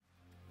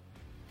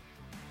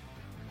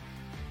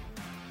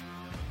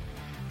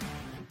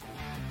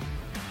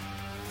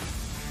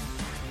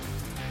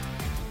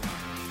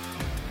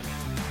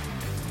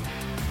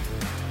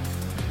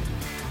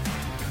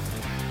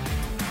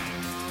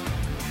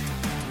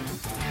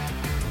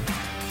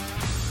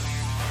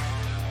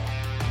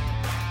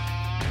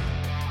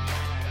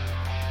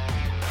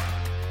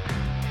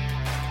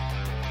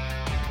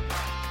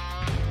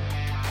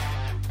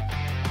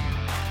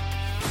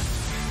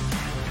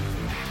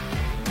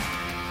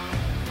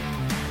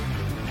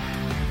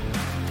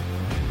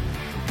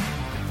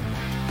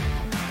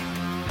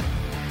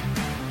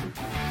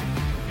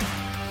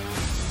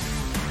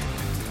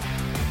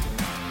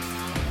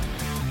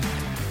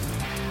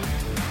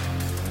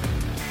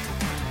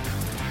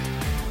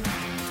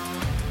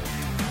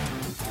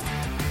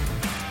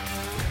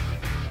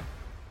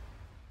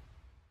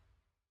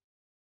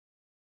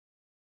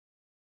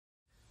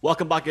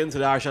Welcome back into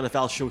the Irish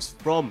NFL shows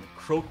from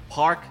Croke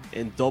Park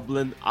in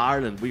Dublin,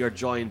 Ireland. We are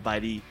joined by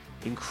the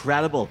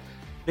incredible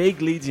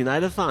big Leeds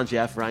United fan,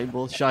 Jeff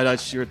Reinbold. Shout out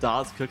to your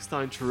dads,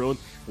 Cookstown, Tyrone.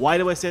 Why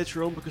do I say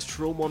Tyrone? Because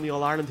Tyrone won the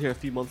All-Ireland here a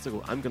few months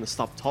ago. I'm going to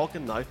stop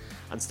talking now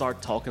and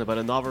start talking about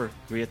another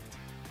great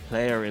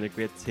player in a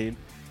great team.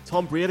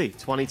 Tom Brady,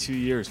 22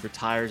 years,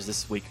 retires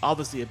this week.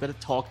 Obviously, a bit of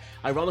talk.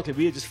 Ironically,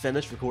 we had just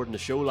finished recording the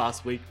show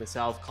last week.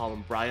 Myself,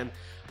 Colin Bryan,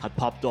 had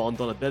popped on,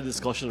 done a bit of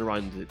discussion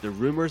around the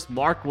rumours.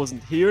 Mark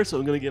wasn't here, so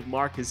I'm going to give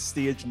Mark his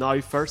stage now.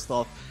 First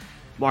off,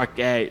 Mark,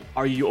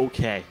 are you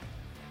okay?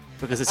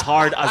 Because it's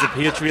hard as a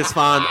Patriots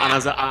fan and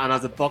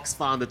as a Bucks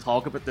fan to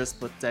talk about this,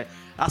 but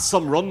that's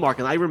some run, Mark.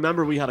 And I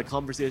remember we had a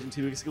conversation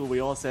 2 weeks ago. We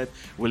all said,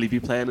 will he be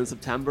playing in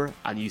September?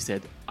 And you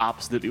said,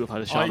 absolutely, without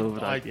a shadow of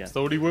a doubt. I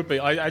thought he would be.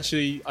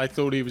 I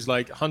thought he was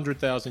like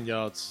 100,000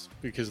 yards,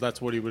 because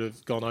that's what he would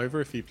have gone over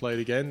if he played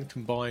again.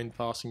 Combined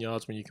passing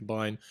yards when you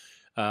combine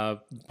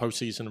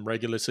postseason and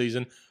regular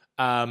season.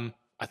 I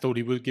thought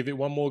he would give it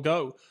one more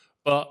go.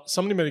 But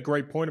somebody made a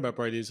great point about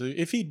Brady. Is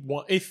if he'd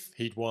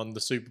won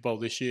the Super Bowl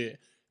this year,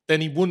 then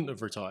he wouldn't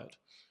have retired.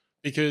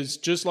 Because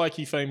just like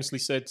he famously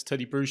said to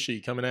Teddy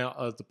Bruschi coming out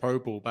of the Pro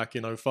Bowl back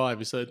in 2005,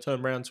 he said,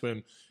 turned around to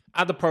him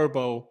at the Pro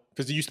Bowl,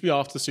 because it used to be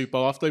after the Super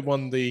Bowl, after they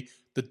won the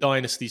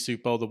Dynasty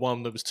Super Bowl, the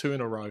one that was 2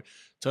 in a row,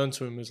 turned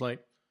to him and was like,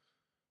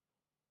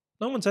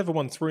 no one's ever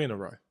won 3 in a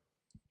row.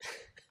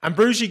 And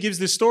Bruschi gives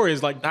this story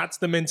as like, that's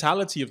the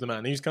mentality of the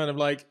man. He's kind of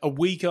like, a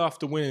week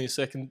after winning his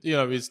second,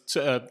 his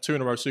 2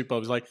 in a row Super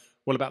Bowl, he's like,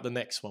 what about the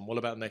next one? What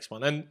about the next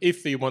one? And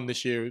if he won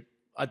this year,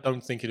 I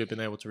don't think he'd have been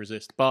able to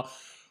resist. But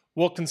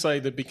what can say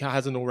that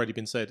hasn't already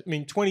been said? I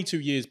mean, 22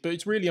 years, but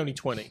it's really only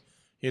 20.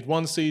 He had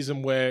one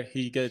season where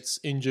he gets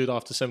injured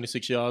after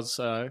 76 yards.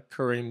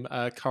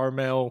 Bernard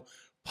Carmel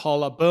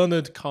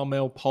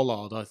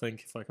Pollard, I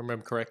think, if I can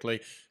remember correctly,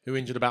 who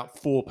injured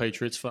about 4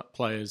 Patriots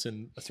players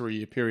in a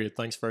 3-year period.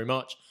 Thanks very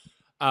much.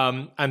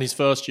 And his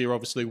first year,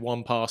 obviously,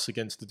 1 pass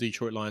against the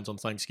Detroit Lions on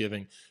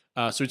Thanksgiving.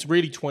 So it's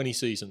really 20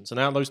 seasons.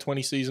 And out of those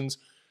 20 seasons,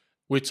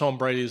 with Tom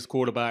Brady as the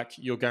quarterback,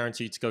 you're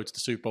guaranteed to go to the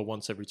Super Bowl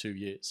once every 2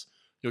 years.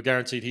 You're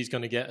guaranteed he's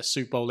going to get a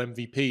Super Bowl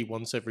MVP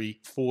once every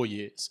 4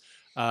 years.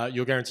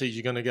 You're guaranteed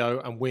you're going to go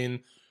and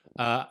win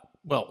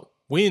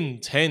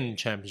 10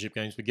 championship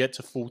games, but get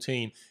to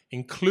 14,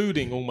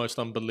 including, almost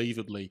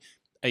unbelievably,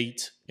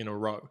 8 in a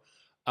row.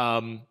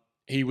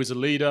 He was a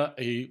leader.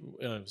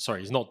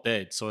 He's not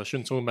dead, so I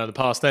shouldn't talk about the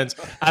past tense.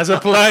 As a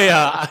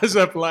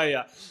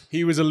player,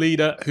 he was a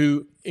leader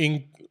who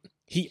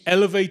he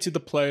elevated the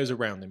players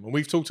around him. And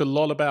we've talked a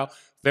lot about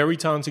very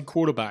talented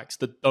quarterbacks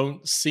that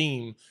don't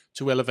seem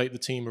to elevate the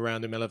team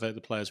around him, elevate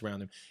the players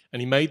around him. And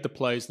he made the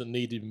plays that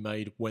needed to be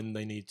made when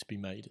they needed to be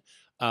made.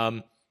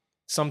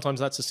 Sometimes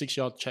that's a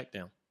 6-yard check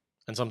down.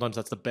 And sometimes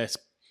that's the best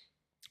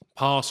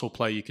pass or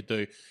play you could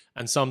do.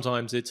 And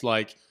sometimes it's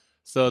like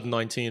 3rd and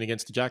 19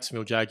 against the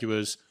Jacksonville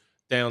Jaguars,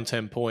 down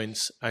 10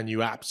 points, and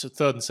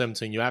 3rd and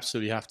 17, you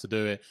absolutely have to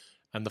do it.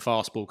 And the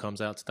fastball comes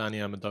out to Danny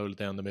Amendola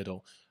down the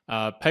middle.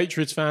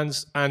 Patriots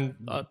fans and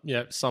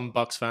some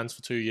Bucks fans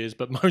for 2 years,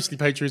 but mostly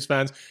Patriots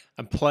fans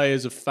and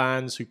players of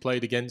fans who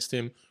played against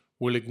him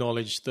will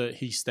acknowledge that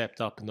he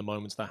stepped up in the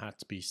moments that had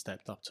to be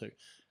stepped up to.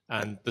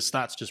 And the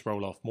stats just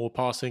roll off. More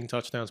passing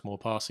touchdowns, more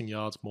passing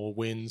yards, more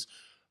wins,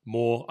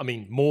 more.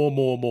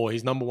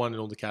 He's number 1 in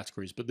all the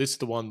categories, but this is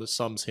the one that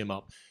sums him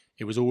up.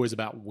 It was always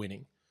about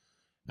winning.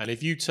 And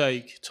if you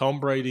take Tom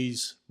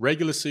Brady's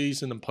regular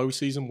season and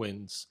postseason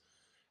wins,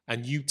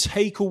 and you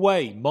take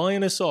away,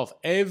 minus off,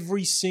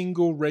 every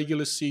single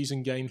regular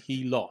season game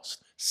he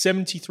lost,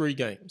 73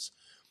 games,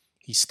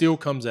 he still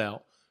comes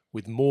out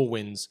with more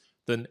wins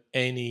than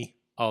any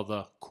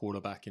other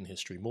quarterback in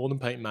history. More than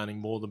Peyton Manning,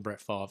 more than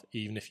Brett Favre,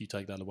 even if you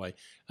take that away.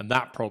 And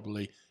that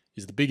probably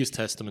is the biggest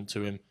testament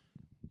to him.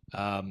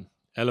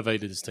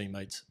 Elevated his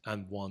teammates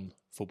and won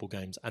football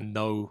games. And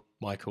no,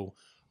 Michael,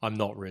 I'm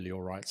not really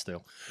all right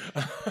still.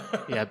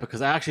 Yeah,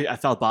 because I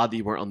felt bad that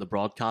you weren't on the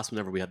broadcast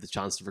whenever we had the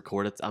chance to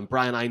record it. And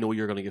Brian, I know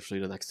you're going to get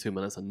through the next 2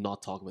 minutes and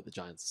not talk about the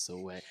Giants.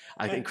 So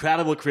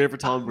incredible career for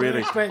Tom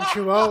Brady. He went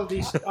through all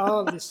these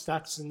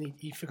stats, and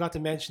he forgot to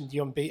mention the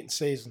unbeaten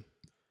season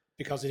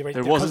because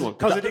there wasn't one.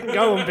 Because it didn't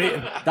go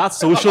unbeaten. That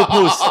social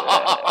post,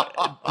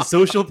 the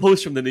social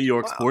post from the New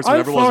York Sports,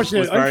 whatever was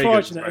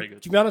very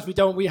good. To be honest, we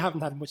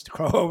haven't had much to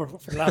crow over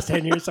for the last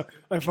 10 years. So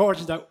I'm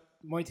fortunate that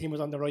my team was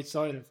on the right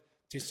side of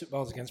 2 Super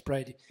Bowls against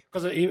Brady,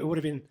 because it would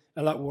have been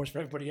a lot worse for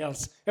everybody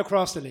else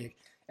across the league.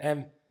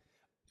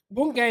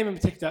 One game in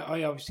particular,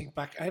 I always think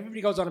back.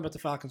 Everybody goes on about the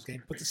Falcons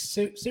game, but the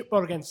Super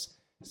Bowl against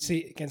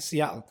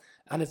Seattle,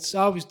 and it's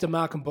always the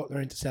Malcolm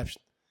Butler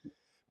interception.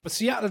 But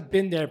Seattle had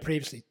been there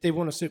previously. They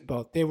won a Super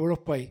Bowl. They were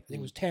up by, I think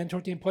it was 10,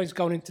 13 points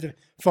going into the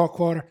 4th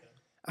quarter,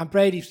 and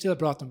Brady still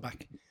brought them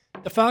back.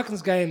 The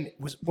Falcons game,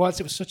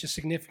 whilst it was such a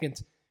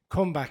significant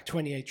comeback,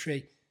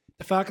 28-3,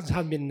 the Falcons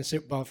hadn't been in the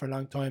Super Bowl for a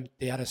long time.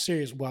 They had a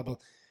serious wobble.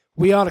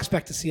 We all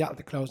expected Seattle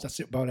to close that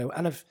Super Bowl out.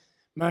 And if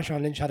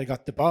Marshawn Lynch had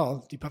got the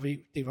ball, they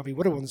probably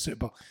would have won the Super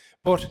Bowl.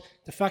 But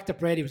the fact that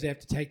Brady was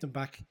able to take them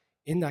back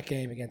in that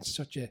game against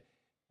such a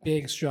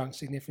big, strong,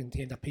 significant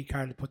team that Pete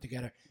Carroll put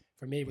together,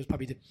 for me, was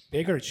probably the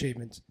bigger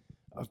achievement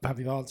of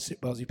probably all the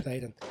Super Bowls he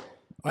played in.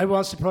 I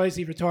was surprised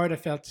he retired. I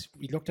felt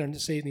he looked during the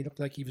season, he looked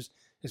like he was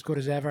as good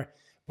as ever.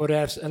 But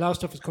a lot of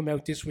stuff has come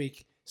out this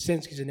week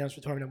since he's announced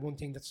retirement. And one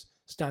thing that's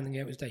standing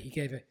out is that he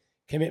gave a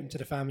commitment to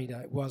the family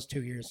that it was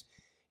 2 years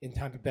in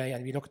Tampa Bay.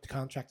 And we look at the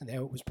contract and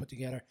how it was put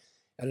together.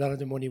 A lot of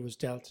the money was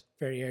dealt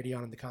very early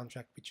on in the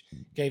contract, which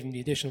gave him the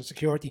additional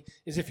security,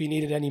 as if he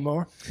needed any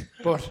more.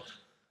 But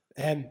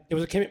there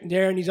was a commitment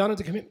there, and he's honoured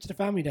the commitment to the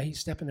family that he's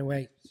stepping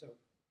away. So,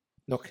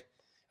 look,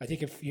 I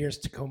think in years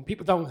to come,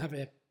 people don't have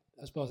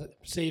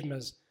perceive him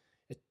as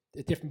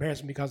a different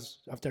person because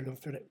of their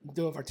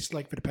love or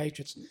dislike for the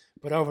Patriots.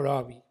 But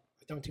overall, I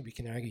don't think we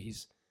can argue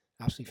he's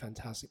absolutely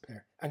fantastic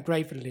player and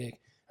great for the league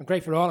and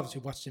great for all of us who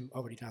watched him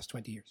over the last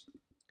 20 years.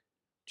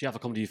 Jeff, I'll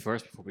come to you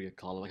first before we get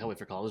Colin. I can't wait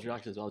for Colin's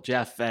reaction as well.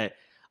 Jeff,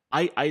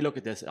 I look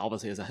at this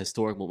obviously as a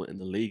historic moment in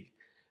the league,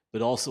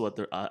 but also at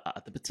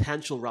the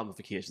potential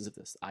ramifications of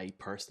this. I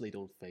personally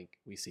don't think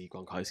we see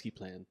Gronkowski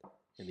playing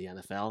in the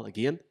NFL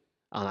again,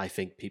 and I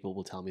think people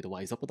will tell me to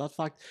wise up with that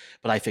fact.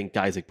 But I think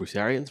guys like Bruce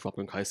Arians, Rob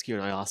Gronkowski are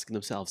now asking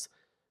themselves,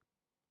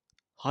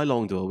 how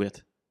long do I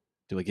wait?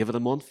 Do I give it a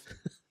month?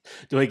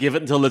 Do I give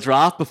it until the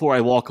draft before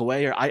I walk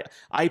away? Or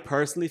I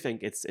personally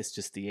think it's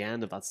just the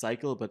end of that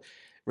cycle, but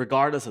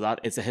regardless of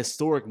that, it's a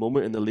historic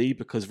moment in the league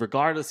because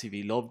regardless if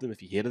you loved him,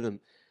 if you hated him,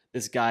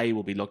 this guy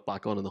will be looked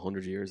back on in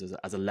 100 years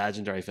as a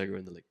legendary figure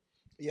in the league.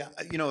 Yeah,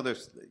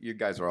 you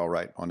guys are all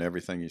right on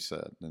everything you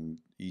said, and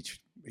each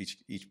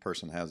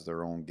person has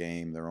their own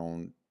game, their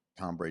own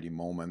Tom Brady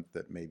moment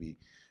that maybe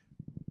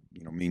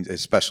means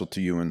is special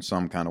to you in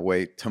some kind of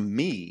way. To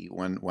me,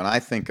 when I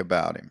think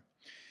about him,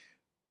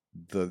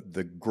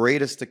 the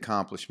greatest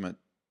accomplishment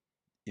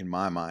in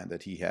my mind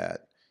that he had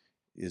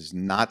is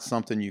not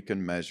something you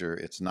can measure.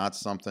 It's not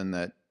something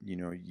that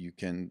you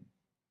can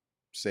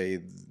say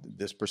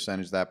this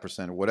percentage, that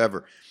percentage,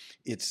 whatever.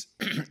 It's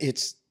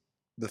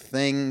the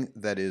thing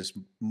that is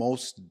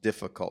most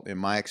difficult in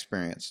my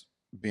experience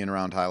being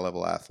around high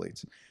level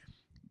athletes.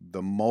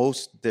 The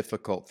most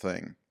difficult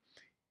thing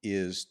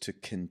is to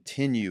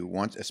continue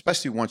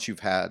especially once you've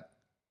had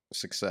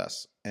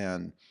success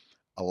and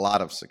a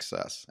lot of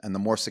success, and the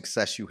more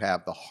success you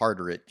have, the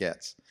harder it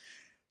gets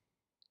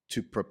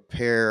to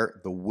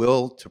prepare, the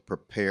will to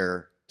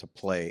prepare to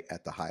play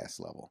at the highest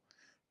level.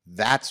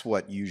 That's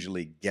what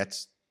usually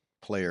gets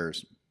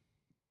players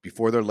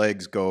before their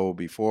legs go,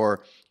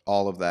 before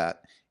all of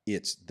that.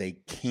 It's they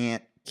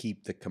can't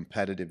keep the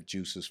competitive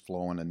juices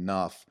flowing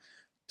enough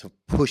to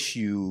push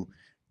you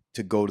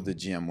to go to the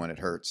gym when it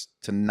hurts,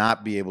 to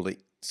not be able to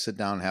sit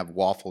down and have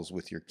waffles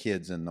with your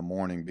kids in the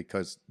morning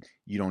because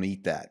you don't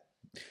eat that.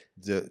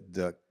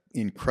 The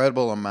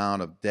incredible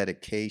amount of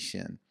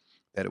dedication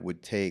that it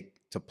would take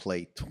to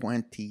play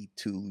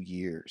 22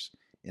 years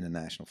in the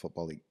National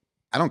Football League.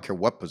 I don't care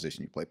what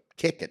position you play,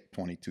 kick it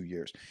 22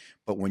 years.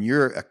 But when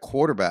you're a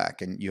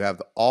quarterback and you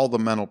have all the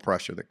mental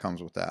pressure that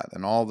comes with that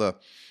and all the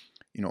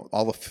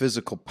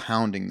physical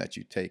pounding that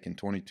you take in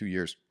 22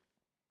 years,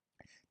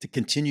 to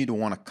continue to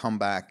want to come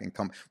back and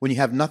come when you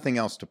have nothing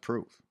else to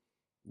prove.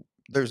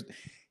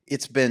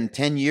 It's been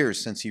 10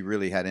 years since he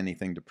really had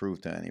anything to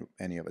prove to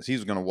any of us. He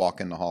was going to walk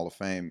in the Hall of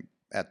Fame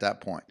at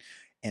that point.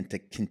 And to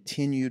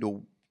continue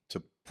to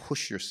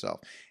push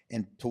yourself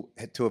and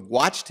to have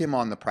watched him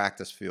on the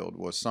practice field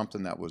was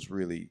something that was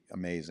really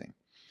amazing.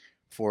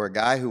 For a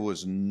guy who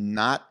was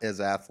not as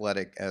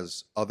athletic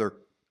as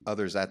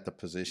others at the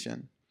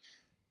position,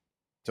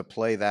 to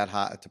play at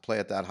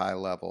that high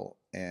level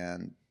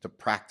and to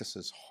practice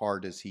as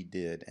hard as he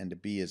did and to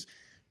be as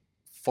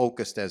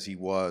focused as he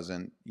was.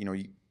 And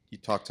you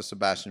talked to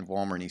Sebastian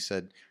Vollmer and he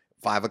said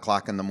 5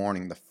 o'clock in the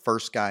morning, the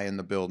first guy in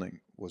the building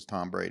was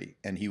Tom Brady,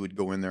 and he would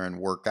go in there and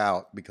work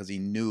out because he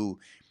knew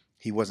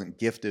he wasn't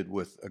gifted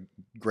with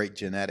great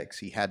genetics.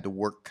 He had to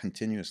work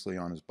continuously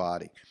on his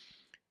body.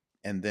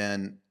 And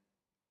then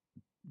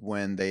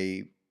when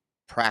they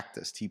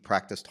practiced, he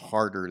practiced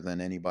harder than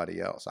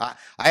anybody else. I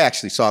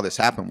actually saw this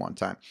happen one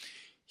time.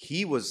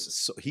 He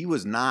was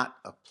not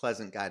a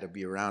pleasant guy to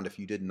be around if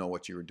you didn't know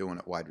what you were doing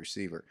at wide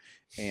receiver.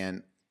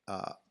 And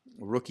a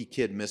rookie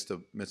kid missed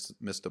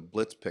a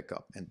blitz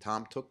pickup, and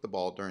Tom took the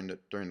ball during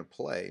the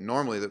play.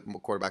 Normally, the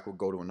quarterback would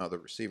go to another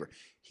receiver.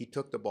 He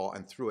took the ball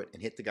and threw it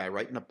and hit the guy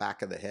right in the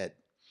back of the head.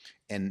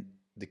 And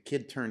the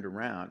kid turned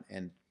around,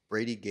 and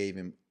Brady gave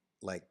him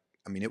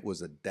it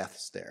was a death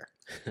stare.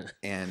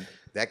 And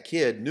that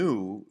kid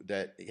knew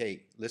that,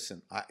 hey,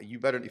 listen, you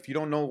better, if you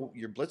don't know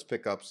your blitz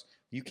pickups,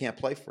 you can't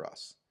play for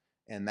us.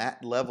 And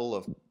that level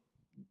of,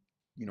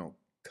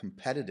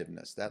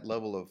 competitiveness, that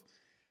level of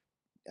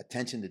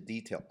attention to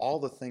detail, all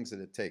the things that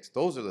it takes,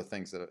 those are the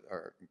things that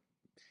are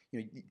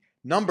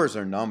numbers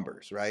are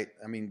numbers, right?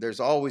 I mean, there's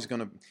always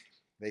going to,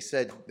 they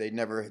said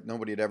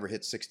nobody had ever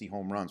hit 60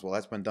 home runs. Well,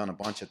 that's been done a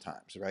bunch of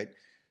times, right?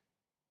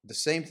 The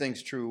same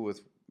thing's true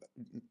with,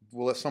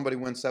 if somebody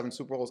wins 7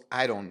 Super Bowls?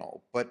 I don't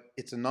know, but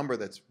it's a number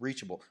that's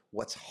reachable.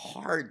 What's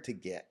harder to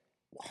get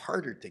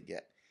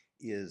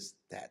is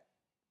that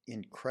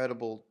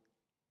incredible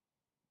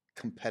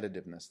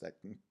competitiveness, that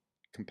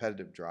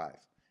competitive drive.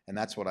 And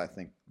that's what I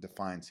think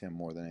defines him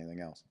more than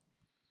anything else.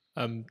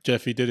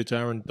 Jeff, he did it to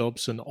Aaron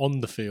Dobson on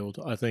the field,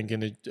 I think,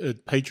 in a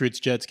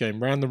Patriots-Jets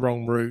game, ran the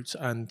wrong route,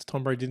 and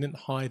Tom Brady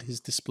didn't hide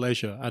his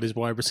displeasure at his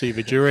wide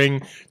receiver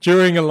during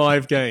a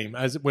live game,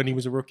 as when he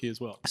was a rookie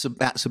as well.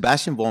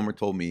 Sebastian Vollmer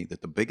told me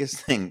that the biggest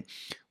thing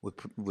with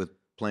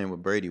playing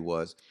with Brady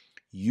was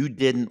you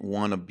didn't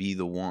want to be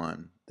the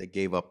one that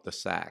gave up the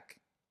sack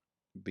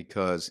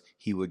because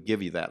he would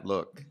give you that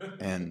look,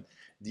 and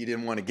you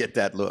didn't want to get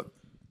that look.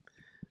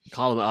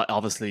 Colin,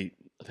 obviously,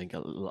 I think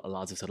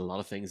lads have said a lot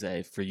of things.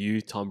 For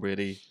you, Tom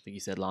Brady, I think you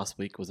said last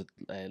week, was it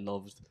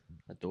loved,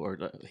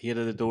 adored,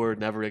 hated, adored,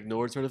 never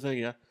ignored sort of thing,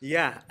 yeah?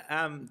 Yeah,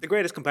 the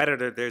greatest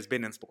competitor there's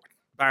been in sport,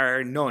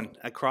 bar none,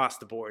 across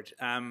the board.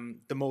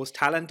 The most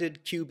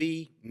talented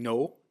QB,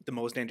 no. The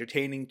most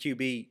entertaining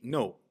QB,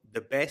 no.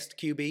 The best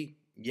QB,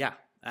 yeah.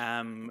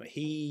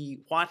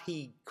 What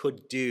he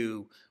could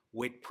do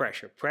with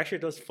pressure. Pressure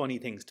does funny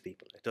things to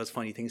people. It does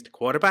funny things to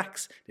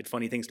quarterbacks. It did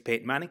funny things to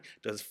Peyton Manning.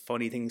 It does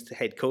funny things to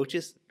head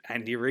coaches.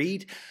 Andy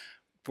Reid.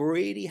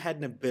 Brady had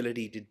an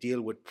ability to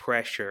deal with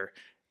pressure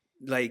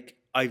like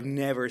I've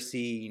never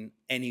seen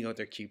any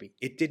other QB.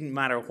 It didn't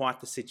matter what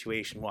the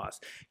situation was.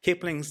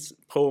 Kipling's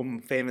poem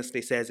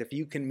famously says, if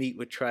you can meet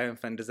with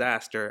triumph and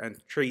disaster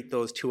and treat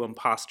those two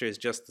imposters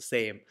just the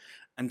same.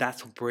 And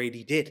that's what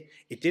Brady did.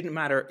 It didn't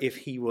matter if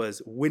he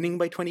was winning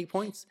by 20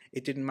 points.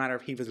 It didn't matter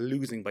if he was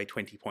losing by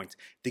 20 points.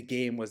 The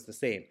game was the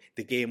same.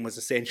 The game was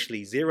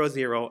essentially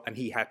 0-0, and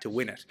he had to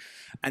win it.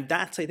 And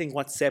that's, I think,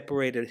 what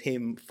separated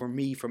him, for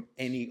me, from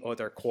any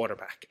other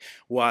quarterback,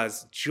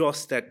 was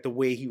just that the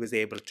way he was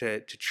able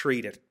to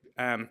treat it.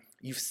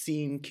 You've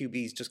seen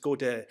QBs just go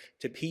to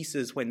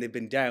pieces when they've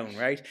been down,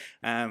 right?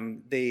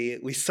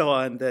 We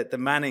saw in the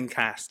Manning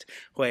cast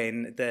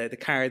when the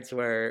Cards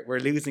were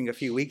losing a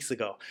few weeks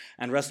ago,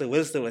 and Russell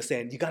Wilson was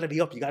saying, you got to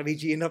be up, you got to be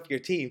G'ing up your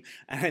team.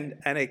 And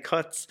it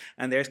cuts,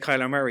 and there's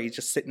Kyler Murray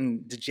just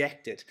sitting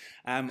dejected.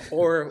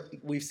 Or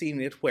we've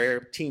seen it where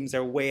teams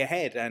are way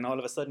ahead, and all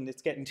of a sudden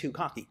it's getting too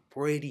cocky.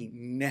 Brady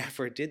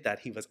never did that.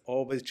 He was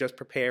always just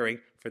preparing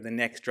for the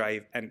next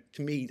drive. And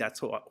to me,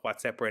 that's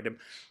what separated him.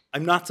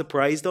 I'm not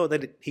surprised, though,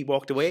 that he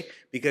walked away,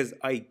 because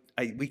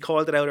we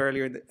called it out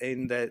earlier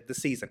in the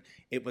season.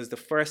 It was the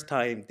first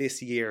time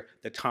this year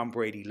that Tom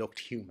Brady looked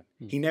human.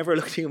 He never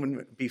looked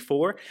human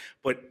before,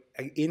 but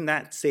in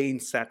that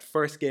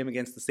first game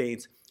against the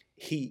Saints,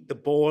 the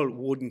ball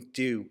wouldn't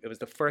do. It was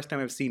the first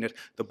time I've seen it.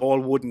 The ball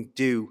wouldn't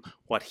do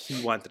what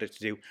he wanted it to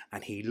do.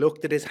 And he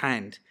looked at his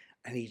hand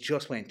and he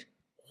just went,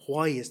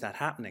 why is that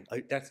happening?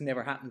 That's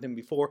never happened to him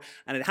before.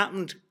 And it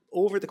happened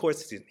over the course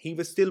of the season. He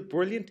was still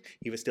brilliant.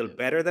 He was still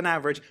better than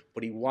average,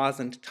 but he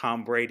wasn't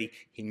Tom Brady.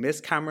 He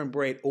missed Cameron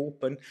Braid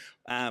open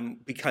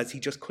because he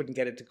just couldn't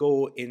get it to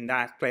go in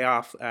that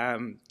playoff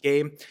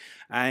game.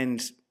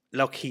 And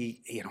look,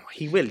 he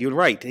will. You're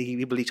right.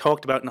 He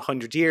talked about in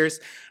 100 years.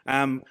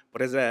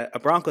 But as a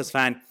Broncos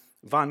fan,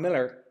 Von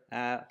Miller,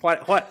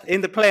 what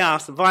in the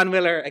playoffs, Von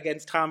Miller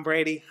against Tom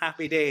Brady,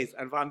 happy days.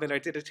 And Von Miller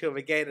did it to him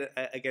again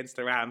against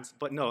the Rams.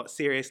 But no,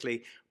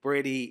 seriously,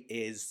 Brady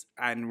is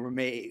and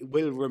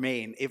will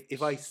remain.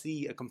 If I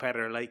see a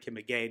competitor like him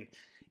again,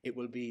 it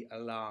will be a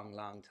long,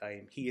 long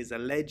time. He is a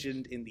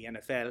legend in the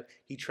NFL.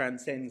 He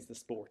transcends the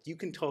sport. You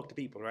can talk to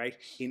people, right,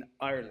 in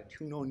Ireland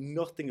who know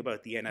nothing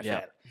about the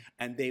NFL,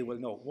 and they will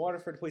know.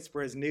 Waterford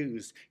Whisperers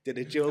News did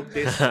a joke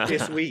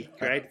this week,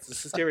 right? It's a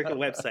satirical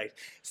website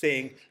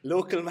saying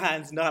local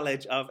man's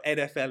knowledge of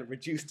NFL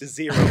reduced to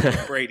zero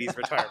with Brady's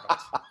retirement.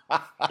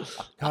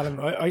 Colin,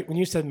 when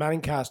you said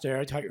Manning cast there,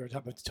 I thought you were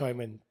talking about the time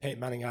when Peyton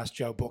Manning asked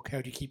Joe Buck,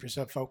 how do you keep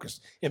yourself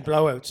focused in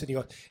blowouts? And he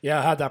goes, yeah,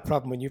 I had that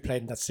problem when you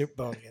played in that Super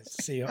Bowl against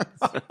the Seahawks.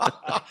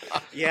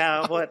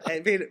 Yeah, but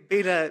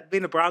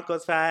being a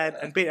Broncos fan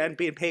and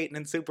being Peyton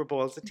in Super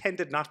Bowls, it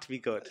tended not to be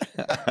good.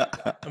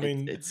 I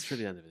mean, it's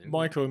really unbelievable.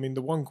 Michael, I mean,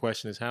 the one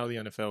question is how the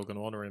NFL are going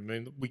to honour him. I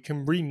mean, we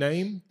can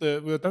rename I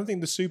don't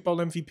think the Super Bowl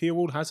MVP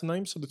award has a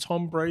name, so the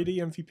Tom Brady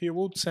MVP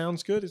award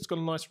sounds good. It's got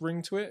a nice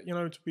ring to it,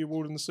 to be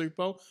awarded in the Super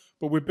Bowl.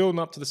 But we're building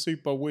up to the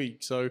Super Bowl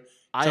week, so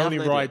it's only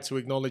right to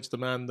acknowledge the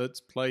man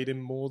that's played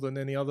him more than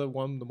any other,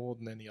 won the more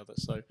than any other.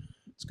 So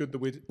it's good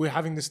that we're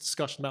having this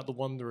discussion about the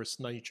wondrous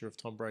nature of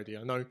Tom Brady.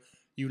 I know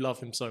you love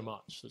him so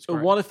much. So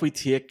what if we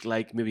take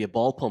like maybe a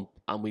ball pump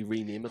and we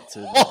rename it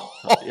to?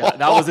 Yeah,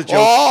 that was a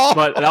joke.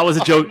 But that was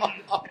a joke.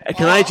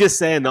 Can I just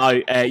say now,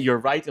 you're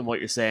right in what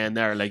you're saying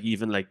there. Like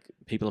even like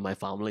people in my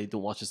family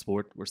don't watch the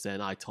sport. We're saying,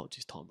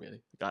 geez, Tom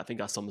Brady. I think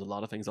that sums a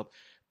lot of things up.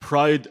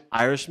 Proud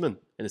Irishman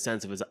in the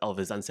sense of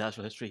his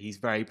ancestral history. He's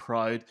very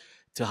proud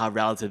to have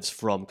relatives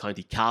from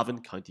County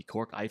Cavan, County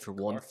Cork. I for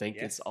one think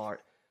it's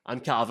art.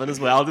 And Cavan as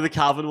well. To the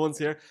Cavan ones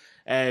here.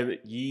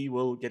 Ye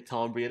will get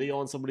Tom Brady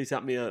on. Somebody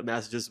sent me a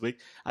message this week.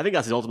 I think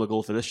that's the ultimate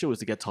goal for this show, is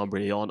to get Tom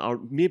Brady on, or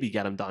maybe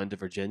get him down to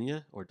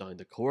Virginia or down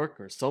to Cork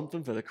or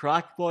something for the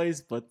crack,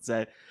 boys. But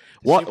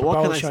what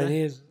can I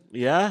say?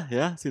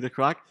 Yeah, see the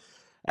crack.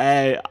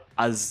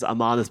 As a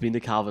man that's been to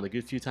Cavan a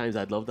good few times,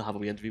 I'd love to have a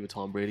wee interview with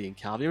Tom Brady in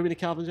Cavan. You ever been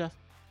to Cavan, Jeff?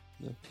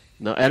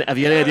 No. Have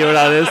you any idea where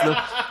that is?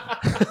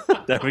 No.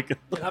 There we go.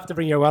 You'll have to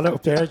bring your wallet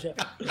up there, Jeff.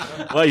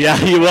 Well, yeah,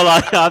 you will.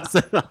 I have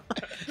to.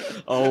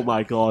 Oh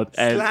my God.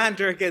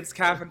 Slander against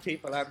Cavan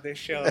people on this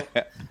show.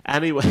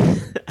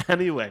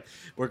 Anyway,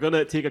 we're going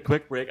to take a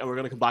quick break and we're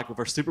going to come back with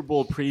our Super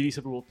Bowl preview,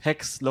 Super Bowl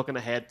picks, looking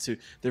ahead to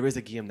there is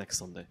a game next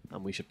Sunday,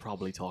 and we should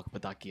probably talk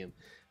about that game.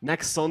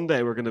 Next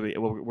Sunday, we're going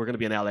to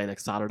be in LA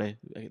next Saturday.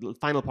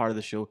 Final part of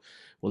the show.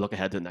 We'll look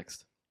ahead to it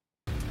next.